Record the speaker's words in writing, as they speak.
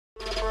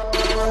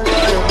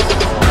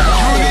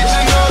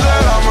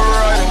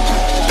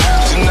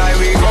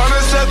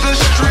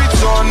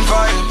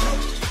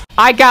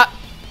I got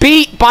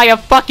beat by a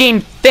fucking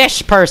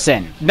fish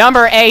person.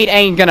 Number 8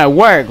 ain't gonna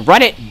work.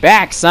 Run it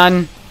back,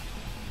 son.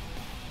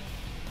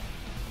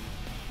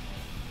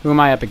 Who am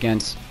I up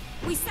against?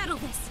 We settle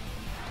this.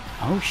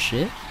 Oh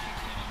shit.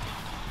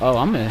 Oh,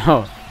 I'm gonna.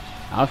 Oh,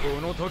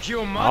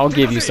 I'll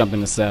give you something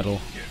to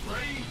settle.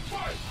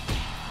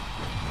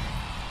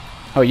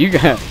 Oh, you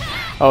gonna.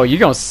 Oh, you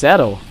gonna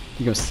settle.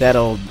 You gonna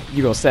settle.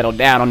 You gonna settle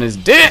down on this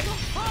dick.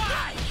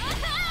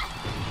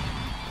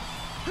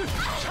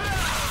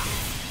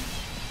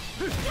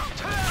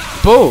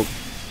 Boom.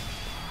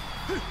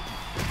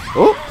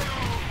 Ooh.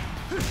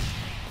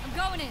 I'm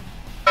going in.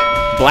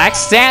 Black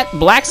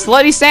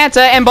slutty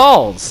Santa and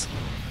balls.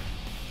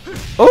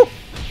 Ooh.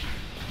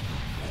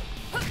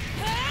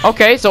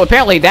 Okay, so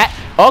apparently that.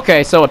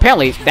 Okay, so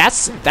apparently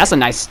that's a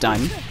nice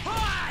stun.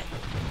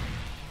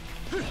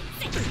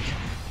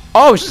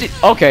 Oh shit.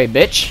 Okay,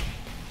 bitch.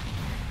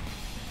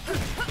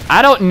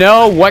 I don't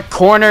know what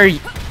corner.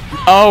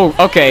 Oh,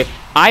 okay.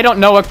 I don't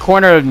know what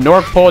corner of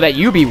North Pole that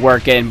you be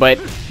working, but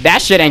that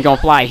shit ain't gonna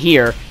fly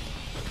here.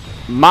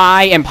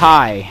 My and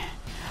pie.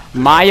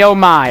 My oh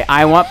my,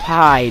 I want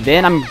pie.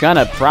 Then I'm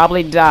gonna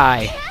probably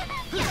die.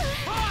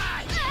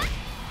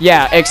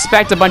 Yeah,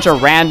 expect a bunch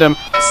of random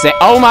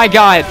oh my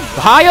god.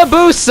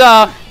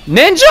 Hayabusa,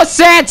 Ninja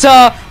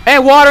Santa,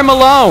 and Water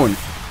Malone.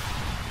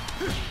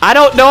 I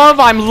don't know if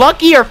I'm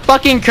lucky or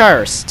fucking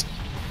cursed.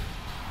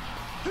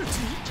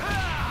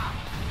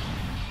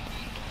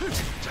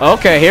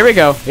 Okay, here we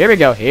go. Here we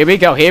go. Here we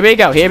go. Here we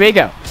go. Here we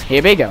go.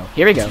 Here we go.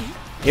 Here we go.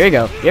 Here we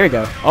go. Here we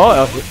go.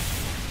 Oh,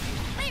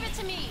 Leave it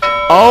to me.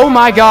 oh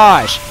my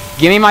gosh.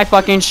 Give me my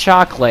fucking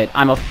chocolate.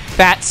 I'm a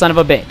fat son of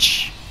a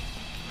bitch.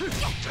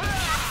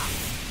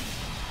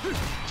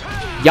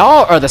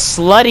 Y'all are the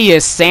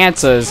sluttiest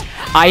Santas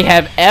I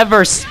have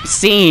ever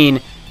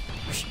seen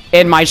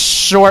in my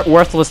short,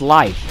 worthless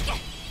life.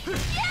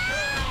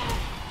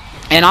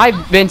 And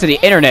I've been to the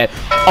internet.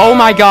 Oh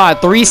my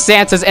god, 3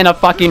 Santas in a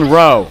fucking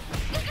row.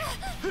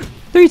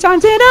 3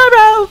 times in a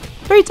row.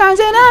 3 times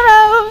in a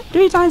row.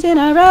 3 times in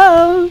a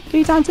row.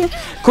 3 times in.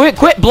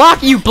 Quit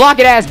blocking, you block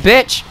it ass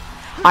bitch.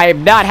 I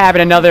am not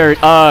having another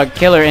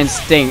killer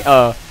instinct.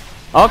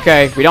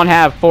 Okay, we don't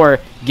have 4.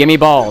 Give me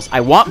balls.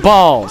 I want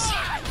balls.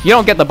 You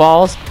don't get the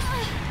balls.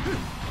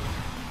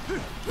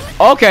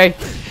 Okay.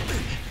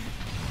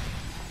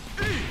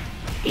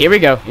 Here we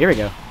go. Here we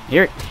go.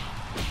 Here.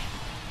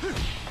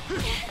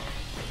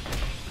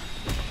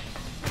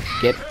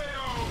 Get.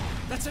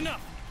 That's enough.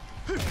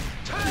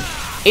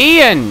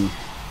 Ian,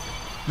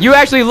 you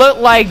actually look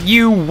like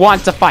you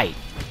want to fight.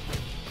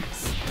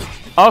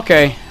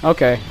 Okay,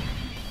 okay.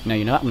 No,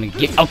 you know what? I'm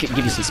gonna give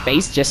you some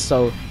space just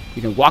so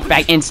you can walk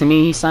back into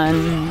me,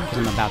 son. Because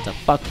I'm about to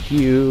fuck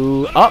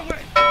you up.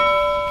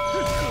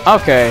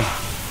 Okay.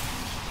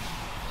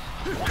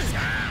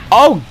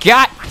 Oh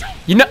God.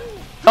 You know.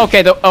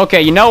 Okay.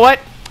 Okay. You know what?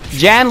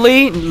 Jan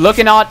Lee,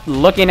 looking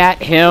at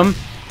him,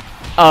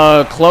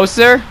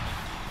 closer.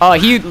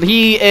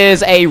 He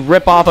is a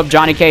ripoff of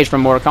Johnny Cage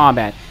from Mortal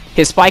Kombat.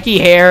 His spiky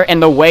hair and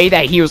the way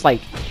that he was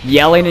like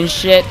yelling and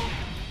shit.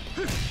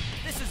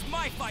 This is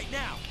my fight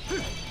now.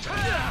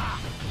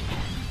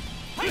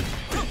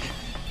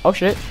 Oh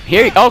shit.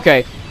 Here.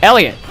 Okay.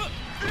 Elliot.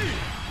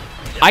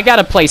 I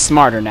gotta play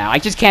smarter now. I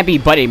just can't be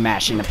buddy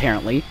mashing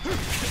apparently.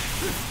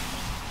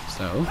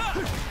 So.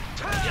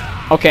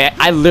 Okay.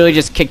 I literally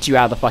just kicked you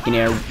out of the fucking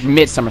air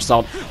mid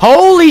somersault.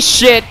 Holy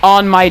shit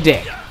on my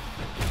dick.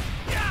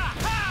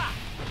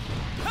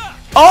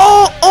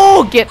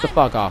 Oh, get the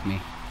fuck off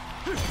me.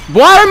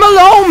 Water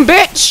Malone,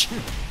 bitch!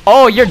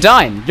 Oh, you're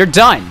done. You're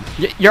done.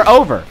 You're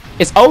over.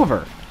 It's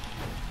over.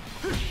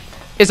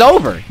 It's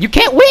over. You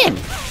can't win.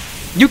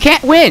 You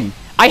can't win.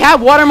 I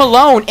have Water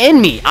Malone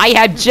in me.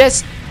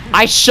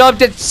 I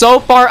shoved it so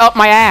far up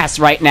my ass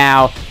right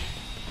now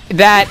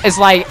that it's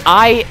like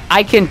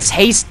I can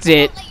taste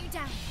it.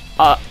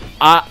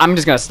 I'm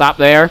just gonna stop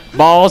there.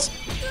 Balls.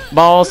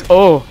 Balls.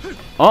 Oh,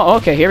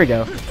 okay, here we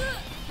go.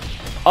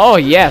 Oh,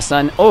 yeah,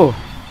 son. Oh.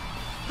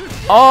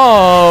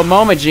 Oh,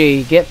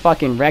 Momoji. Get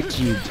fucking wrecked,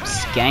 you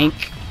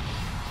skank.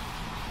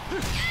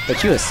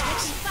 But you a...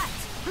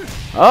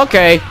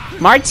 Okay.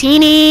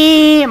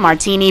 Martini.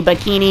 Martini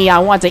bikini. I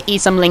want to eat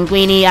some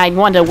linguine. I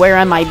want to wear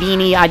on my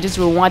beanie. I just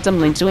want some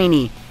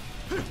linguine.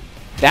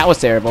 That was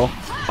terrible.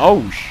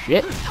 Oh,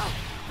 shit.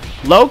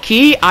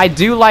 Low-key, I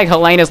do like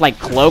Helena's, like,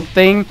 cloak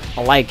thing.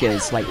 I like it.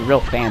 It's, like, real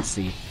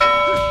fancy.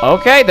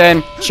 Okay,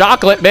 then.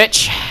 Chocolate,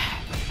 bitch.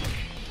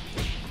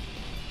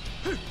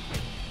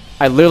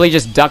 I literally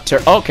just ducked her.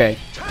 Okay.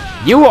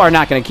 You are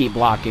not going to keep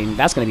blocking.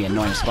 That's going to be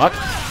annoying as fuck.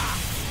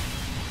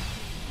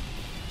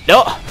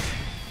 No.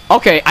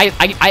 Okay,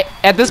 I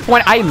at this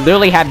point, I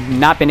literally have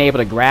not been able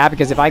to grab,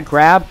 because if I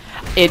grab,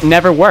 it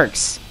never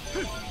works.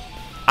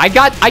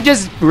 I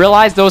just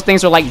realized those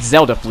things are like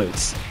Zelda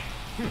flutes.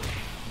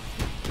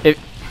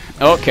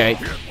 Okay.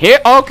 Here,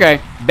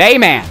 okay.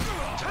 Bayman.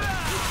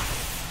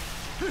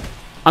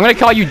 I'm going to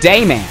call you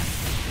Dayman.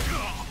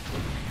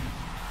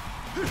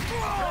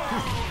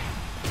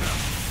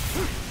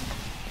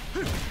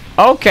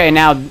 Okay,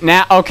 now,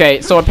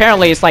 okay, so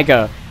apparently it's like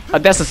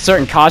that's a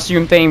certain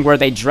costume thing where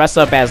they dress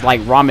up as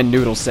like ramen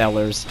noodle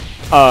sellers.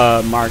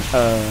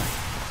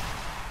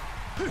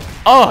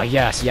 Oh,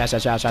 yes.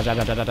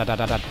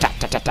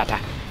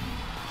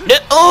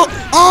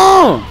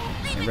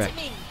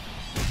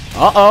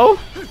 Uh-oh.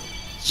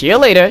 See you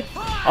later.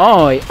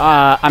 Oh,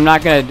 I'm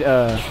not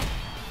gonna,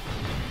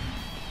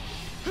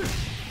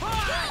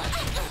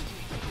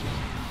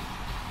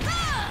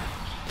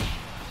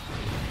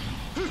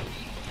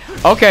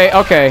 Okay.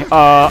 Okay.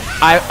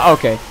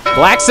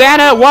 Black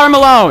Santa,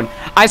 Watermelon.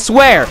 I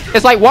swear.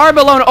 It's like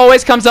Watermelon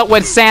always comes up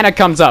when Santa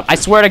comes up. I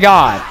swear to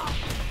God.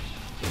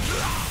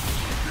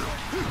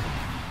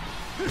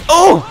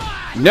 Oh!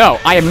 No,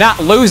 I am not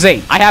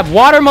losing. I have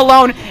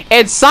Watermelon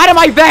inside of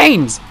my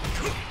veins.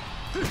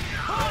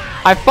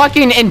 I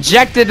fucking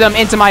injected them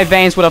into my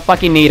veins with a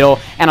fucking needle,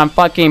 and I'm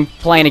fucking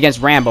playing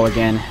against Rambo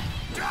again.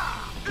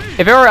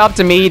 If it were up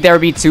to me, there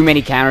would be too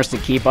many counters to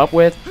keep up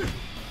with.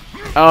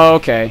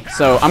 Okay,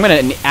 so I'm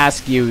gonna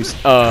ask you,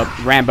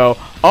 Rambo.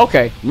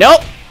 Okay,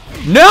 nope,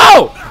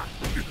 no!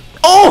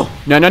 Oh,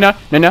 no!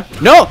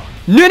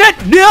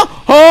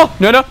 Oh,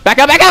 no! Back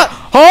up!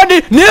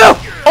 Oh, no!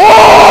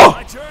 Oh!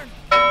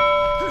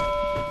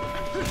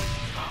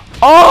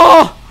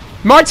 Oh!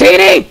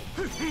 Martini!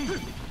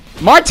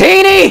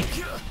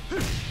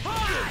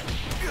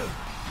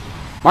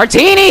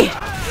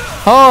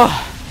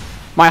 Oh,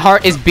 my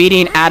heart is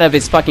beating out of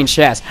his fucking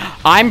chest.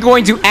 I'm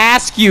going to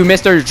ask you,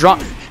 Mr.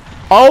 Drunk.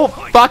 Oh,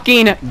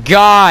 fucking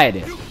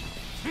God.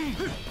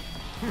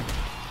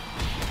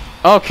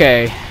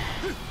 Okay.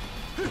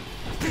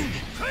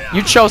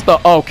 You chose the...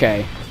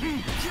 Okay.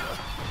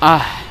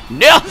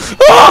 No!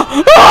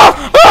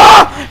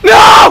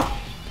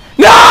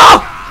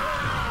 No!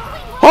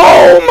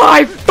 Oh,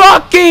 my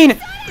fucking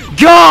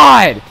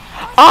God!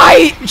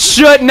 I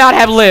should not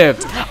have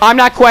lived. I'm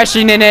not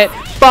questioning it.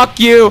 Fuck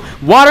you.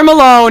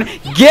 Watermelon.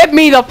 Give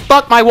me the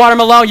fuck my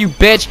Watermelon, you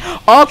bitch.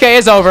 Okay,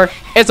 it's over.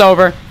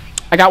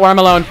 I got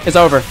Watermelon. It's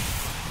over.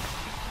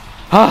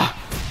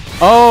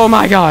 Oh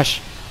my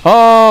gosh.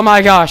 Oh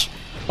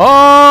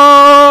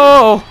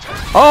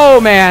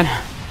man.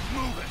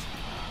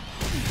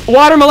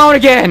 Watermelon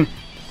again.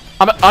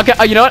 Okay,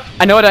 you know what?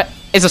 I know what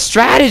it's a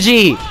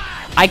strategy.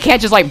 I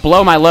can't just like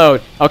blow my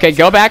load. Okay,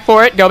 go back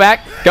for it. Go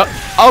back. Go.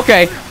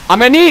 Okay, I'm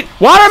gonna need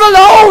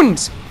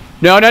Watermelons.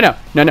 No.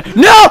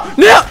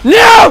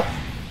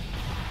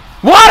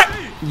 Water.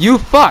 You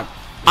fuck.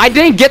 I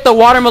didn't get the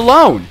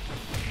Watermelon.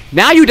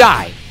 Now you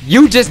die.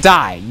 You just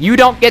die. You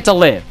don't get to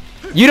live.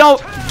 You don't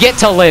get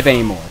to live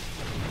anymore.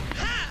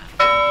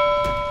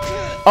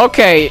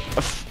 Okay.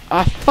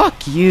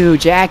 Fuck you,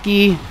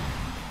 Jackie.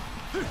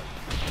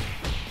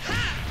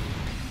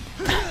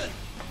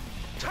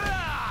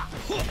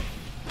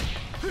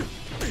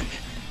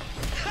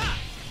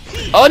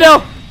 Oh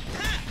no!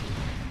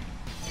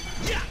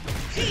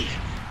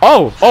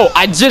 Oh,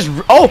 I just...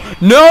 Oh,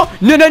 no!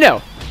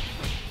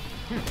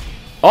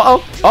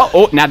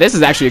 Oh, now this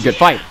is actually a good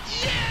fight.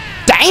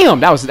 Damn,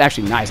 that was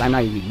actually nice. I'm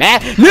not even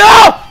mad.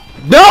 No!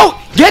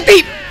 Get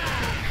the...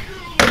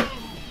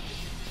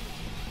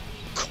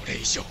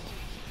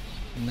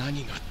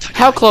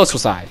 How close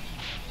was I?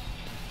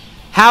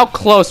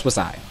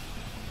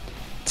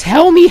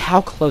 Tell me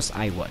how close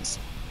I was.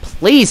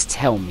 Please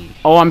tell me.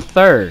 Oh, I'm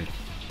third.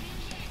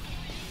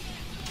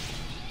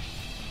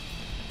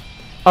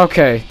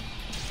 Okay.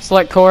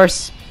 Select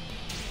course.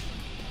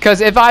 Because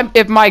if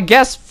my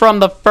guess from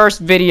the first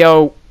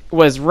video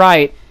was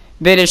right,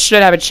 then it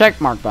should have a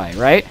check mark by it,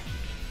 right?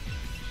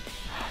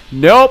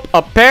 Nope.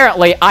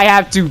 Apparently, I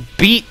have to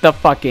beat the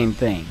fucking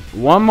thing.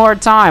 One more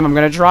time, I'm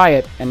gonna try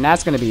it, and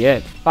that's gonna be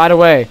it. By the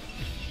way,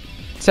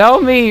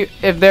 tell me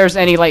if there's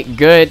any, like,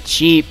 good,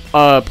 cheap,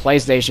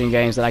 PlayStation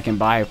games that I can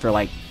buy for,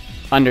 like,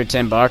 under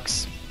 10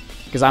 bucks.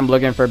 Because I'm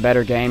looking for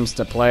better games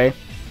to play.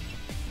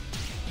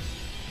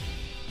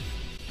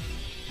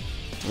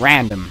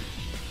 Random.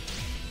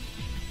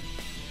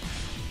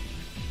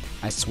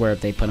 I swear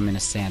if they put him in a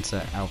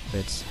Santa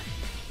outfit.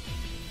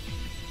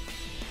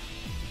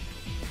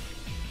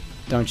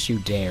 Don't you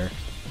dare.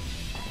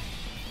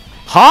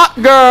 Hot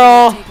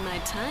girl! Take my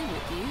time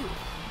with you.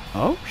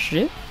 Oh,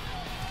 shit.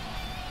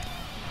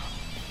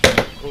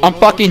 I'm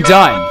fucking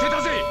done.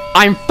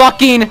 I'm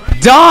fucking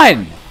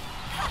done!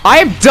 I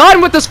am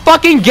done with this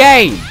fucking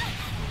game!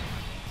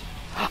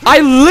 I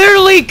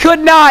literally could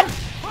not...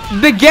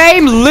 The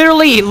game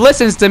literally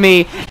listens to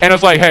me. And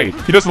it's like, hey,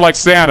 he doesn't like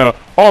Santa.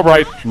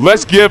 Alright,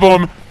 let's give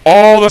him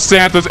all the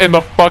Santas in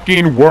the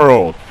fucking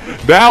world.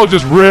 That'll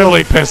just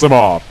really piss him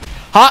off.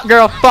 Hot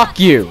girl, fuck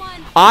you.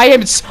 I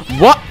am...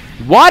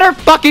 Water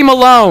fucking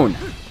Malone.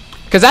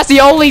 Because that's the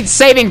only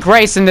saving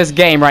grace in this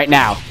game right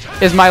now.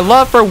 Is my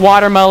love for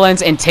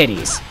watermelons and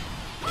titties.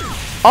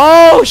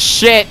 Oh,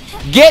 shit.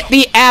 Get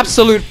the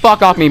absolute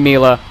fuck off me,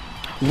 Mila.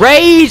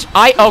 Rage.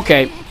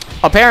 Okay.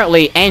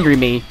 Apparently, angry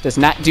me does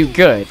not do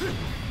good.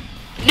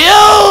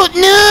 No.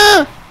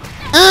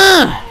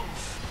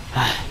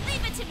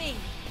 Leave it to me.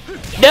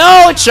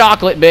 No,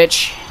 chocolate,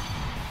 bitch.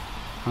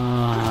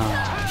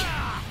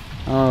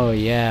 Oh,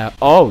 yeah.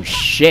 Oh,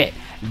 shit.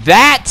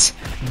 That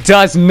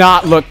does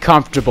not look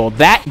comfortable.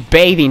 That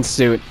bathing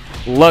suit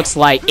looks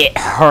like it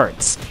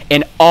hurts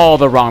in all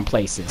the wrong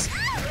places.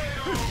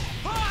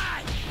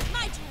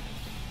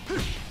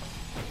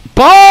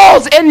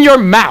 Balls in your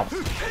mouth.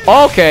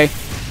 Okay.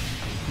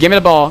 Give me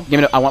the ball. Give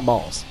me the... I want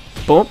balls.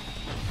 Boom.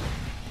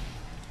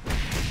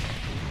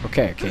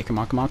 Okay, okay. Come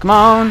on, come on, come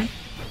on.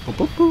 Boop,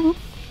 boop, boop.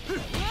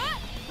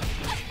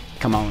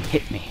 Come on,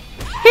 hit me.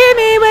 Hit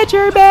me with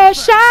your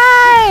best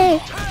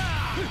shot.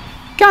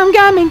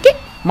 Come and get...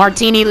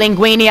 Martini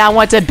linguini, I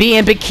want to be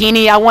in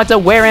bikini. I want to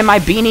wear in my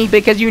beanie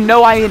because you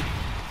know I...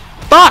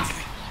 Fuck!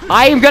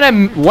 I am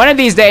gonna... One of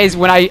these days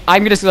when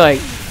I'm gonna like...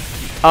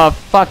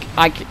 fuck...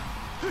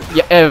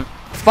 Yeah,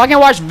 fucking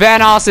watch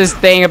Vanos's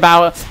thing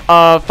about,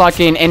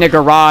 fucking in the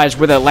garage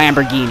with a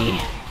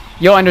Lamborghini.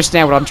 You'll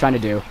understand what I'm trying to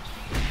do.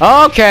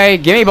 Okay,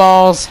 give me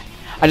balls.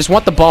 I just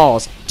want the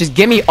balls. Just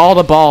give me all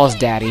the balls,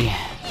 daddy.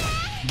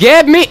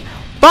 Give me...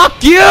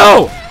 Fuck you!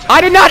 I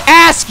did not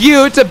ask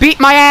you to beat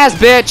my ass,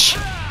 bitch!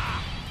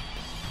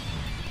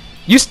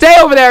 You stay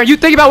over there and you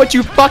think about what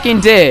you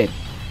fucking did.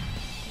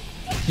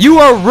 You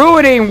are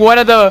ruining one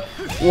of the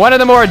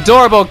more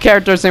adorable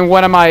characters in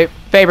one of my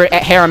favorite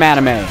harem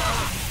anime.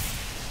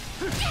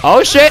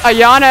 Oh shit,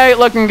 Ayane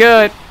looking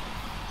good.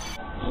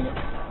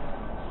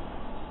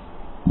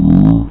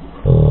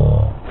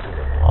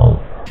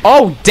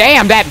 Oh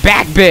damn, that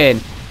back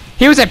bend.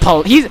 He was at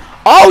he's...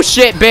 Oh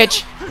shit,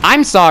 bitch.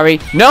 I'm sorry.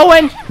 No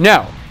one?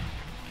 No.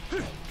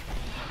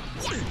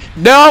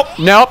 No,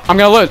 nope, I'm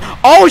gonna lose.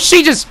 Oh,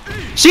 she just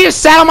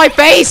sat on my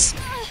face.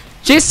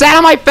 She just sat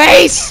on my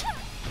face.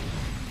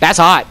 That's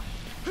hot.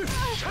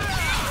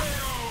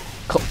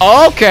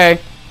 Okay.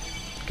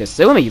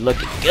 Kasumi,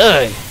 looking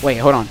good. Wait,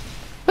 hold on.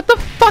 What the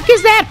fuck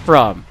is that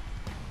from?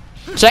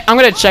 I'm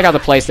gonna check out the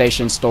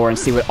PlayStation store and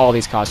see what all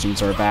these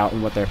costumes are about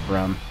and what they're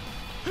from.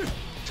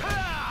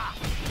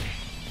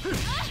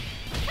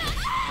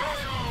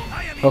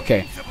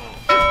 Okay.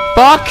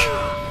 Fuck!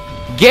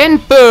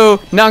 Genfu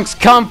Nunks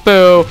Kung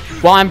Fu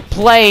while I'm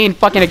playing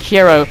fucking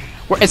Akira.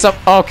 It's a...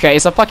 Okay,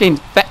 it's a fucking...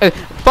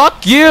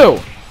 fuck you!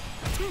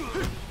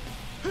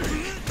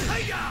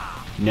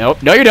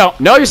 Nope. No, you don't.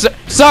 No, you...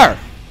 Sir!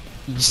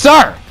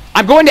 Sir!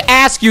 I'm going to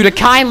ask you to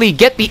kindly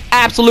get the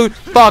absolute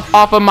fuck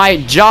off of my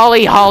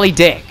jolly holly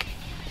dick.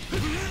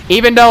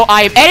 Even though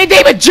I am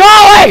anything but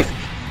jolly!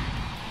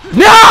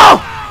 No!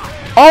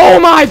 Oh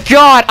my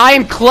god! I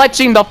am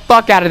clutching the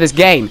fuck out of this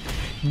game.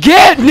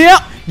 Get... No!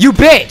 You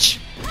bitch!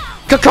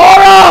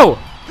 Kokoro!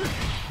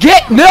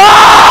 Get...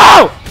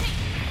 No!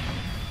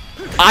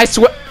 I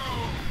swear...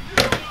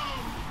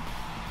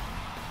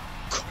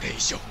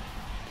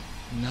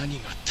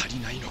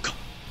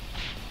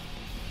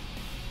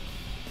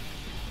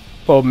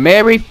 Well,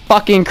 Merry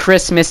fucking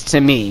Christmas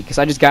to me, because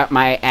I just got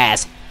my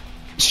ass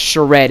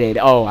shredded.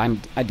 Oh,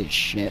 I did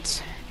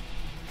shit.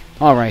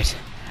 Alright.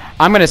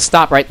 I'm gonna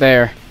stop right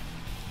there.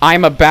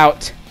 I'm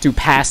about to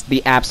pass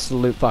the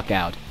absolute fuck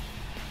out.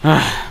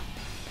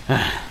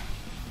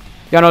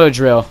 Y'all know the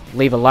drill.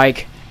 Leave a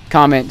like,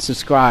 comment,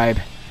 subscribe,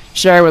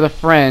 share with a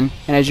friend,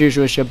 and as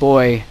usual, it's your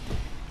boy,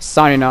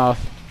 signing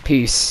off.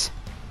 Peace.